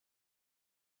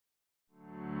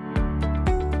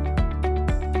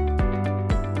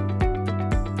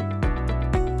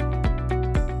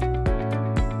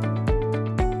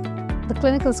The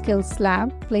Clinical Skills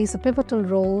Lab plays a pivotal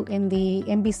role in the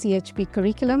MBCHP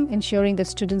curriculum, ensuring that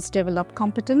students develop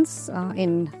competence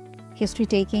in history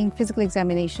taking, physical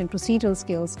examination, procedural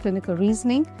skills, clinical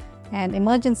reasoning, and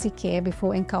emergency care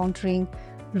before encountering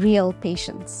real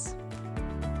patients.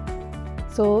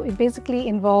 So it basically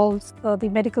involves the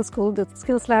medical school, the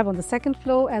skills lab on the second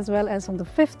floor as well as on the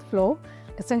fifth floor,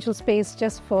 essential space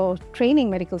just for training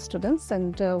medical students.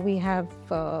 And we have,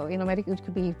 it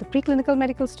could be the preclinical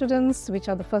medical students, which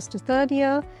are the first to third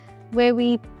year, where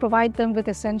we provide them with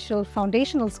essential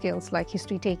foundational skills like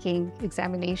history taking,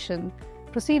 examination,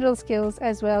 procedural skills,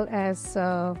 as well as,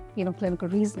 clinical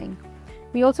reasoning.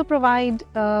 We also provide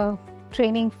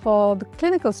training for the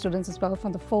clinical students as well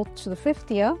from the fourth to the fifth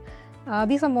year.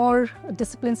 These are more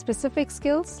discipline-specific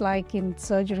skills like in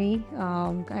surgery,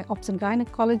 obs and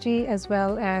gynecology, as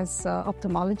well as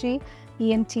ophthalmology,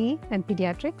 ENT, and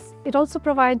pediatrics. It also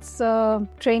provides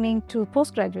training to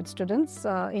postgraduate students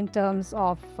in terms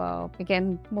of,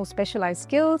 again, more specialized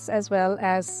skills as well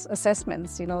as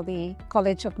assessments. The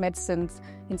College of Medicine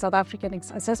in South African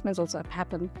assessments also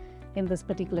happen in this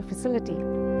particular facility.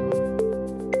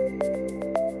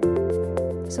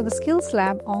 So the Skills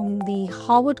Lab on the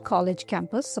Harvard College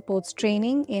campus supports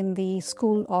training in the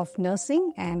School of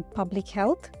Nursing and Public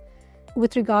Health.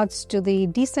 With regards to the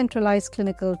decentralized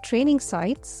clinical training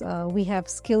sites, we have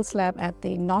Skills Lab at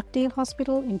the Northdale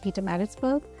Hospital in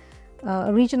Pietermaritzburg,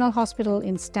 a regional hospital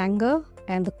in Stanger,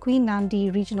 and the Queen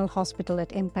Nandi Regional Hospital at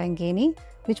Empangeni,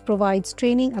 which provides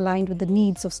training aligned with the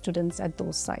needs of students at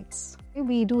those sites.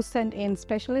 We do send in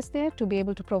specialists there to be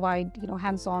able to provide,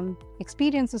 hands-on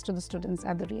experiences to the students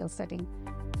at the real setting.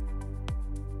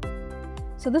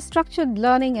 So this structured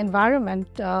learning environment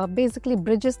basically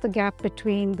bridges the gap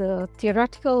between the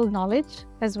theoretical knowledge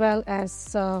as well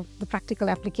as the practical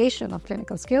application of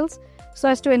clinical skills, so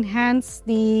as to enhance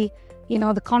the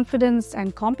confidence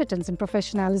and competence and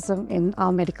professionalism in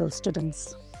our medical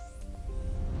students.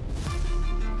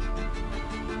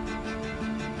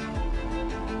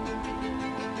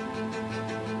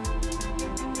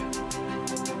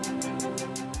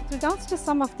 With regards to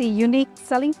some of the unique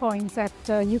selling points at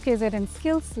UKZN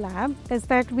Skills Lab is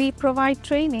that we provide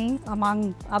training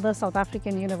among other South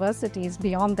African universities.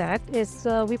 Beyond that is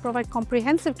we provide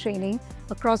comprehensive training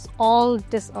across all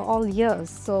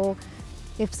years. So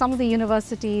if some of the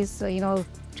universities,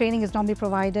 training is normally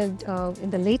provided in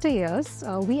the later years,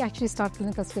 we actually start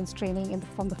clinical skills training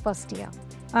from the first year.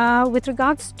 With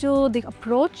regards to the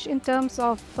approach in terms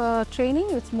of training,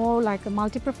 it's more like a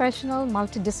multi-professional,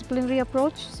 multidisciplinary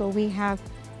approach. So we have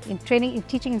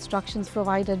teaching instructions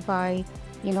provided by,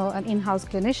 an in-house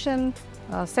clinician,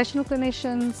 sessional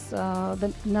clinicians,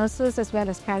 the nurses as well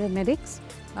as paramedics.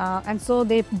 And so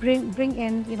they bring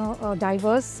in, a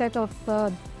diverse set of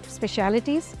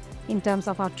specialities in terms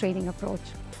of our training approach.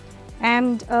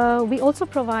 And we also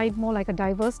provide more like a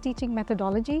diverse teaching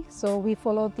methodology. So we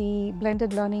follow the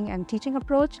blended learning and teaching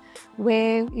approach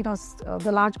where,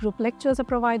 the large group lectures are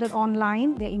provided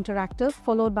online, they're interactive,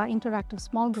 followed by interactive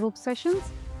small group sessions.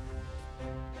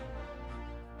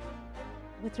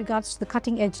 With regards to the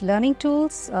cutting-edge learning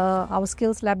tools, our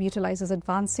Skills Lab utilizes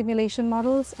advanced simulation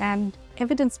models and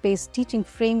evidence-based teaching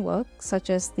frameworks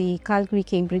such as the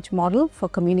Calgary-Cambridge model for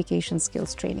communication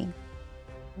skills training.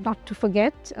 Not to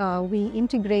forget, we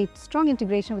integrate strong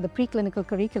integration with the preclinical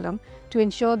curriculum to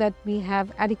ensure that we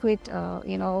have adequate,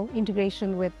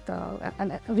 integration with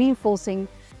reinforcing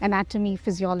anatomy,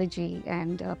 physiology,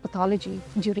 and pathology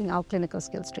during our clinical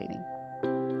skills training.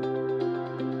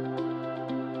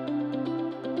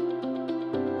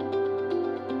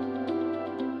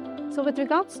 So with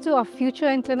regards to our future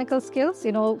in clinical skills,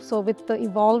 so with the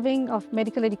evolving of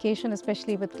medical education,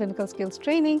 especially with clinical skills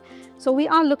training, so we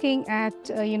are looking at,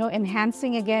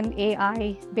 enhancing again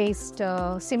AI-based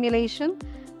simulation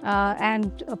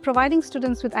and providing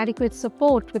students with adequate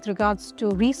support with regards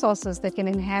to resources that can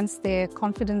enhance their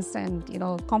confidence and,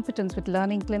 competence with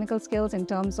learning clinical skills in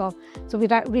terms of, so we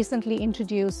recently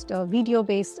introduced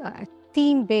video-based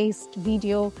theme-based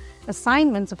video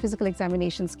assignments of physical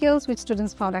examination skills, which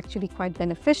students found actually quite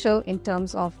beneficial in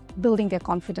terms of building their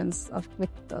confidence with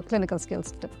clinical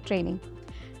skills training.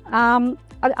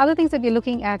 Other things that we're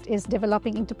looking at is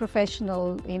developing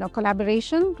interprofessional,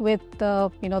 collaboration with the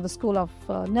School of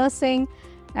Nursing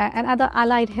and other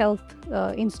allied health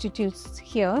institutes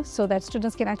here, so that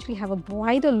students can actually have a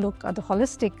wider look at the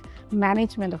holistic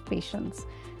management of patients.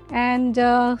 And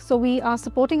so we are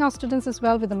supporting our students as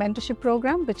well with a mentorship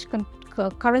program, which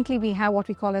currently we have what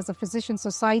we call as a Physician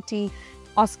Society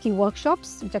OSCE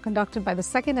workshops, which are conducted by the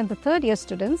second and the third year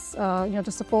students,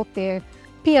 to support their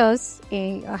peers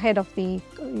ahead of the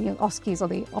OSCEs, or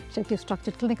the Objective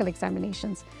Structured Clinical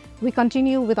Examinations. We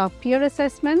continue with our peer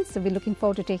assessments. So we're looking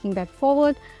forward to taking that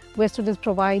forward, where students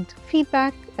provide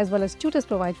feedback as well as tutors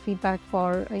provide feedback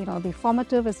for the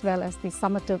formative as well as the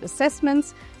summative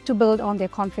assessments to build on their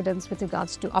confidence with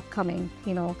regards to upcoming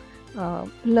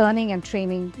learning and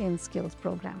training in skills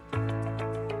program.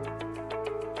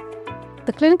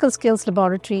 The Clinical Skills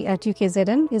Laboratory at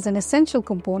UKZN is an essential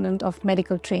component of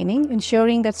medical training,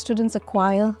 ensuring that students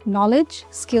acquire knowledge,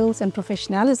 skills and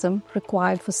professionalism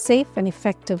required for safe and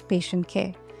effective patient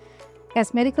care.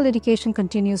 As medical education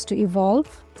continues to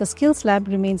evolve, the Skills Lab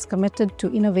remains committed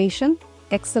to innovation,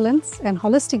 excellence and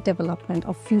holistic development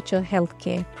of future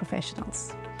healthcare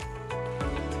professionals.